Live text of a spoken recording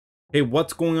Hey,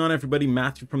 what's going on, everybody?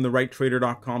 Matthew from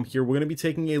therighttrader.com here. We're going to be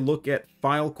taking a look at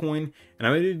Filecoin, and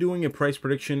I'm going to be doing a price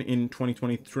prediction in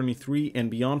 2023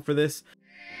 and beyond for this.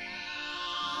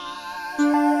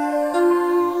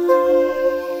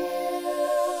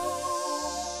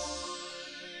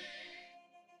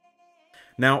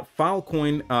 Now,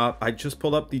 Filecoin, I just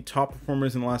pulled up the top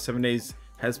performers in the last 7 days,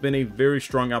 has been a very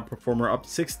strong outperformer, up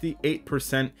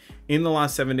 68% in the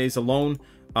last 7 days alone.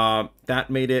 That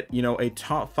made it, a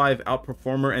top 5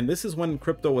 outperformer, and this is when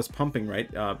crypto was pumping,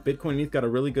 right? Bitcoin and ETH got a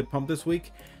really good pump this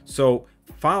week, so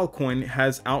Filecoin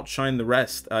has outshined the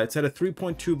rest. It's at a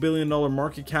 $3.2 billion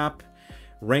market cap,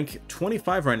 rank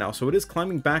 25 right now, so it is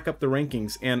climbing back up the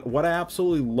rankings. And what I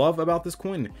absolutely love about this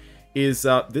coin is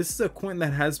this is a coin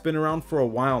that has been around for a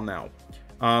while now.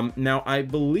 Now I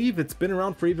believe it's been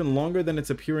around for even longer than it's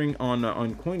appearing on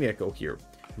CoinGecko here.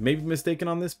 Maybe mistaken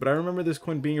on this, but I remember this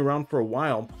coin being around for a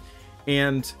while,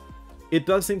 and it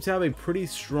does seem to have a pretty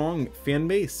strong fan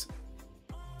base.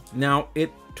 Now,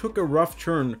 it took a rough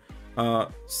turn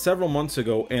several months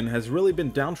ago and has really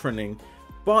been downtrending,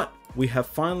 but we have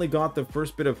finally got the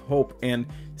first bit of hope. And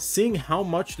seeing how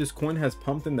much this coin has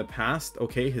pumped in the past,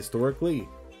 okay, historically,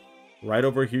 right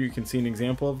over here you can see an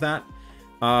example of that.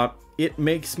 It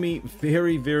makes me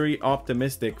very, very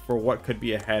optimistic for what could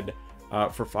be ahead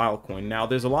for Filecoin. Now,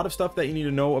 there's a lot of stuff that you need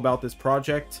to know about this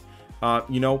project.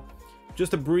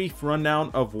 Just a brief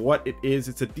rundown of what it is.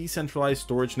 It's a decentralized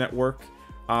storage network.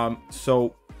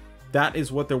 So that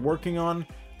is what they're working on.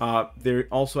 They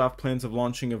also have plans of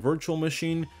launching a virtual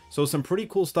machine. So some pretty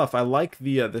cool stuff. I like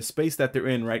the space that they're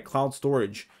in, right? Cloud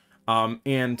storage.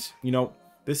 And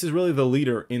this is really the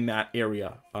leader in that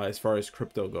area as far as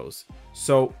crypto goes.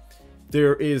 So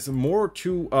there is more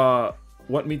to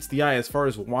what meets the eye as far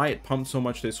as why it pumped so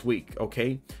much this week.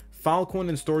 Okay, Filecoin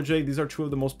and StorageA, these are two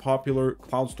of the most popular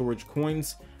cloud storage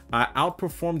coins,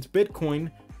 outperformed Bitcoin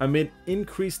amid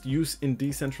increased use in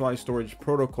decentralized storage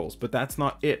protocols. But that's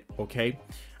not it. Okay,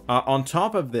 on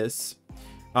top of this,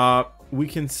 we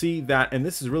can see that, and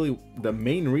this is really the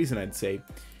main reason I'd say,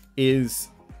 is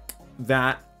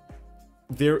that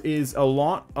there is a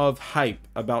lot of hype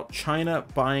about China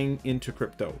buying into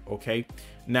crypto. Okay,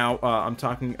 now I'm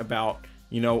talking about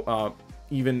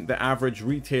even the average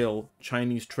retail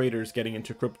Chinese traders getting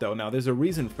into crypto. Now, there's a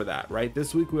reason for that, right?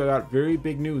 This week we got very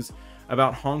big news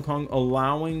about Hong Kong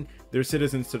allowing their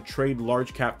citizens to trade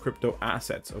large cap crypto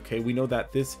assets. Okay, we know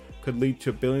that this could lead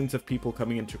to billions of people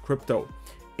coming into crypto.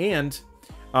 And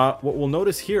what we'll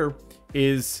notice here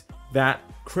is that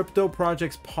crypto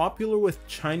projects popular with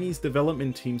Chinese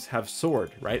development teams have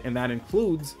soared, right? And that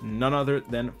includes none other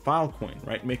than Filecoin,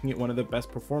 right? Making it one of the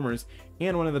best performers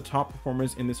and one of the top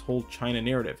performers in this whole China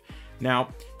narrative. Now,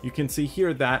 you can see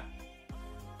here that,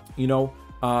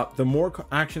 the more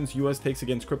actions US takes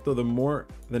against crypto, the more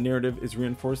the narrative is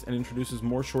reinforced and introduces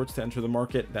more shorts to enter the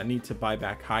market that need to buy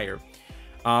back higher.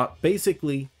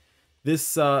 Basically,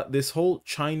 this whole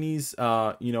Chinese,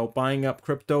 buying up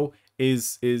crypto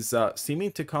is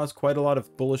seeming to cause quite a lot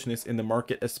of bullishness in the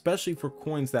market, especially for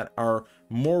coins that are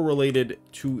more related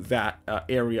to that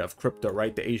area of crypto,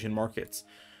 right? The Asian markets.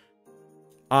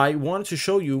 I wanted to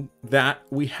show you that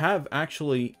we have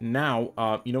actually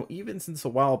now, even since a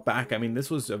while back, I mean,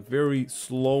 this was a very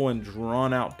slow and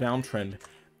drawn out downtrend,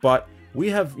 but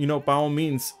we have, by all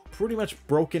means, pretty much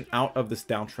broken out of this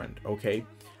downtrend. Okay.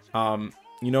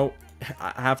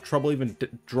 I have trouble even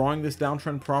drawing this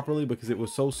downtrend properly because it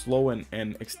was so slow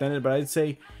and extended, but I'd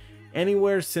say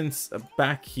anywhere since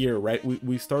back here, right,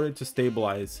 we started to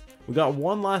stabilize. We got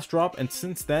one last drop, and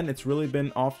since then it's really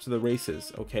been off to the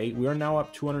races. Okay, we are now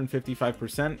up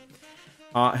 255%,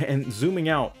 and zooming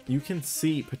out, you can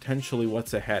see potentially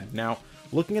what's ahead. Now,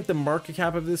 looking at the market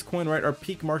cap of this coin, right, our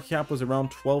peak market cap was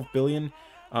around 12 billion.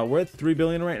 We're at 3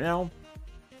 billion right now.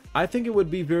 I think it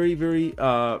would be very, very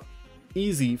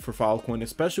easy for Filecoin,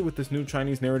 especially with this new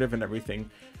Chinese narrative and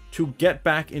everything, to get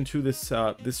back into this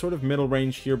this sort of middle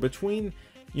range here between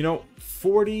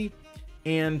 40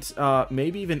 and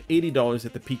maybe even $80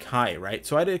 at the peak high, right?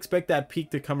 So I'd expect that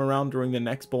peak to come around during the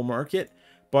next bull market.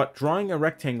 But drawing a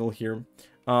rectangle here,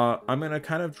 I'm gonna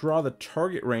kind of draw the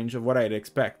target range of what I'd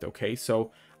expect. Okay,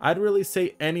 so I'd really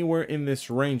say anywhere in this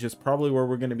range is probably where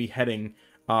we're going to be heading.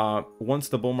 Once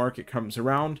the bull market comes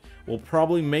around, we'll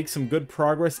probably make some good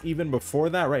progress even before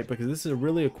that, right? Because this is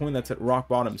really a coin that's at rock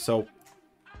bottom. So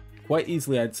quite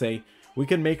easily, I'd say we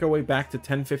can make our way back to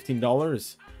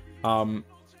 $10-15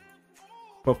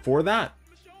 before that.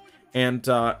 And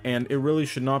it really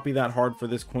should not be that hard for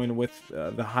this coin with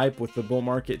the hype with the bull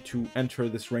market to enter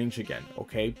this range again.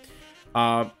 Okay.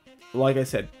 Like I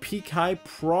said, peak high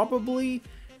probably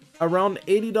around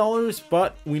 $80,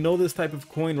 but we know this type of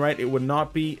coin, right? It would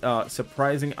not be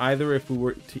surprising either if we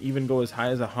were to even go as high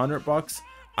as $100.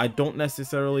 I don't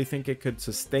necessarily think it could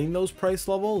sustain those price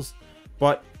levels,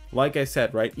 but like I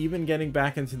said, right, even getting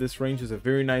back into this range is a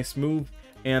very nice move,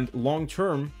 and long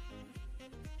term,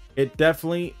 it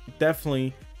definitely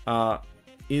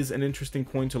is an interesting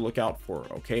coin to look out for.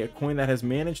 Okay, a coin that has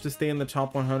managed to stay in the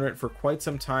top 100 for quite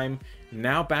some time,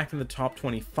 now back in the top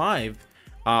 25.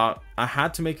 I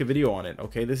had to make a video on it.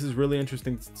 Okay, this is really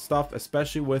interesting stuff,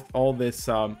 especially with all this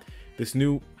this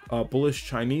new bullish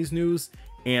Chinese news,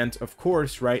 and of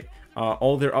course, right,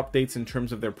 all their updates in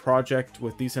terms of their project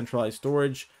with decentralized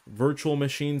storage, virtual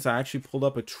machines. I actually pulled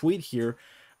up a tweet here,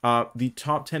 the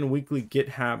top 10 weekly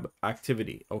GitHub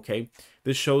activity. Okay,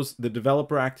 this shows the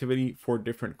developer activity for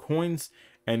different coins,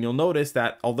 and you'll notice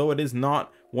that although it is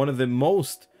not one of the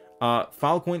most,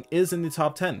 Filecoin is in the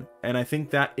top 10, and I think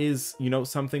that is, you know,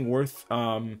 something worth,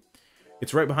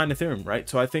 it's right behind Ethereum, right?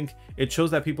 So I think it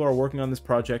shows that people are working on this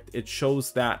project. It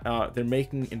shows that they're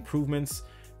making improvements,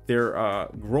 they're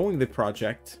growing the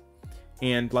project,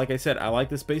 and like I said, I like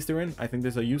the space they're in. I think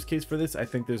there's a use case for this. I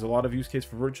think there's a lot of use case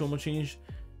for virtual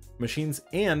machines,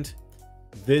 and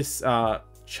this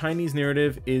Chinese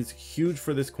narrative is huge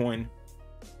for this coin.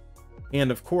 And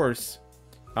of course,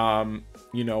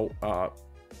 you know,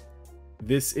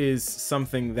 this is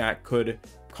something that could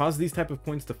cause these type of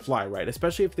coins to fly, right?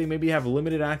 Especially if they maybe have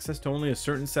limited access to only a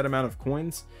certain set amount of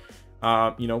coins.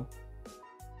 You know,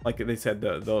 like they said,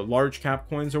 the large cap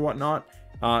coins or whatnot,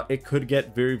 it could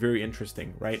get very, very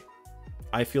interesting, right?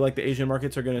 I feel like the Asian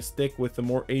markets are going to stick with the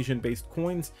more Asian based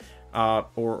coins,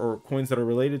 or coins that are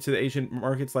related to the Asian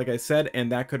markets, like I said,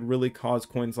 and that could really cause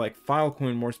coins like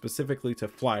Filecoin more specifically to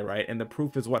fly, right? And the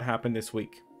proof is what happened this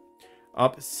week.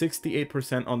 Up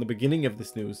 68% on the beginning of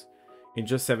this news in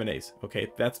just 7 days. Okay,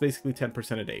 that's basically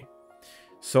 10% a day.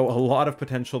 So a lot of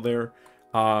potential there.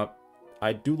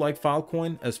 I do like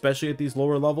Filecoin, especially at these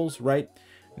lower levels, right?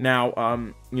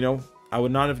 Now, you know, I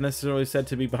would not have necessarily said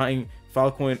to be buying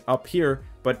Filecoin up here,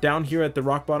 but down here at the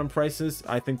rock bottom prices,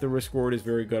 I think the risk reward is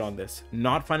very good on this.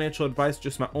 Not financial advice,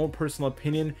 just my own personal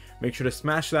opinion. Make sure to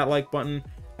smash that like button,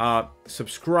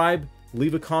 subscribe,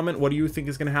 leave a comment. What do you think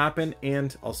is going to happen?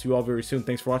 And I'll see you all very soon.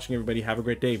 Thanks for watching, everybody. Have a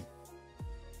great day.